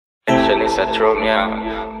Specialist at Rome, yeah.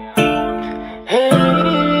 Hey.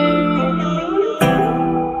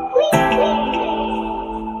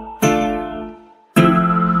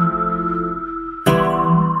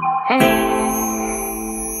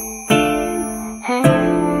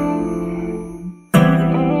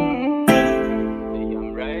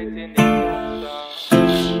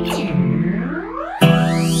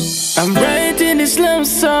 I'm writing this love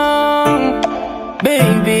song,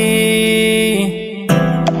 baby,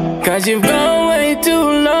 'cause you've gone way too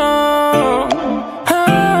long,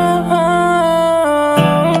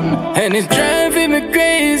 and it's driving me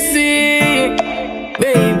crazy,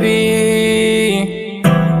 baby.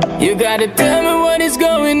 You gotta tell me what is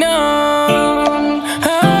going on.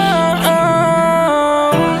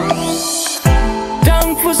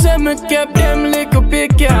 Thankful for me kept them little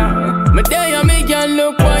picture. My day I make you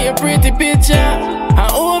look for your pretty picture. I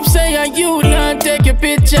hope say you not take your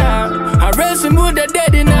picture. I wrestle with the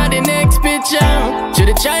dead in the next picture. To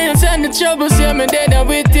the giants and the troubles, yeah, me dead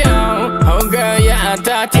with you. Oh girl, yeah, I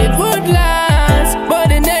thought it would last, but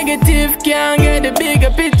the negative can't get the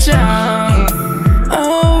bigger picture.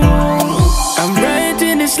 Oh, I'm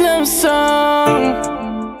writing this love song,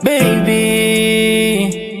 baby,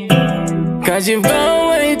 'cause you've gone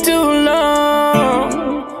way too long,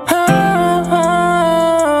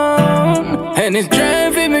 and it's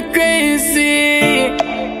driving me crazy,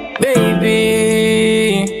 baby.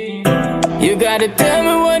 You gotta tell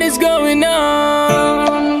me what is going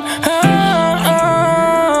on.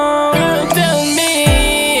 Girl, tell me,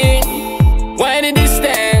 why the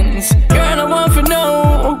distance? Girl, I want to know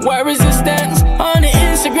why resistance. On the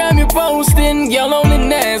Instagram you posting your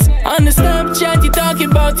loneliness. On the Snapchat you talking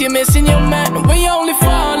about you missing your man. We only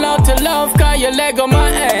fall out to love 'cause your leg on my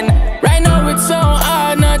hand. Right now it's so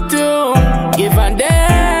hard not to give a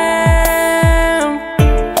damn,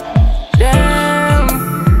 damn.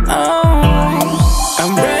 Oh,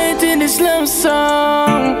 I'm writing this love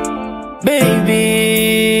song, baby,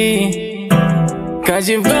 'cause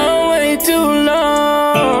you've gone way too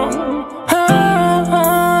long,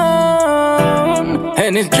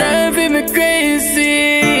 and it's driving me crazy,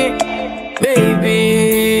 baby.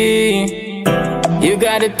 You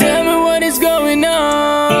gotta tell me